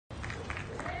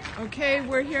Okay,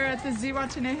 we're here at the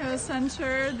Zihuatanejo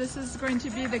Center. This is going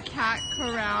to be the cat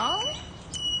corral.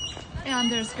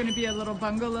 And there's going to be a little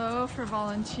bungalow for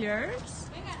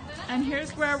volunteers. And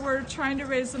here's where we're trying to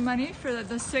raise the money for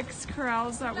the 6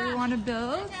 corrals that we want to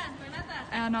build.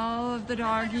 And all of the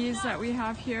doggies that we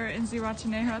have here in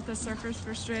Zihuatanejo at the Surfers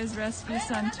for Strays Rescue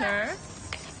Center.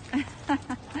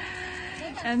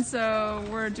 And so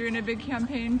we're doing a big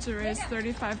campaign to raise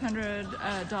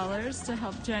 $3,500 to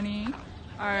help Jenny,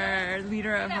 our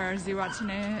leader of our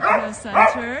Zihuatanejo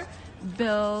Center,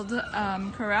 build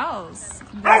corrals.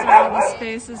 These are all the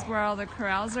spaces where all the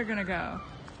corrals are going to go.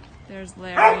 There's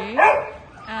Larry,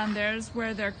 and there's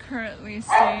where they're currently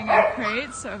staying in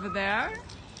crates over there.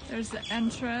 There's the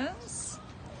entrance,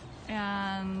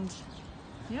 and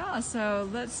yeah, so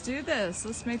let's do this.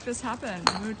 Let's make this happen.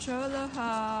 Mucho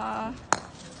aloha.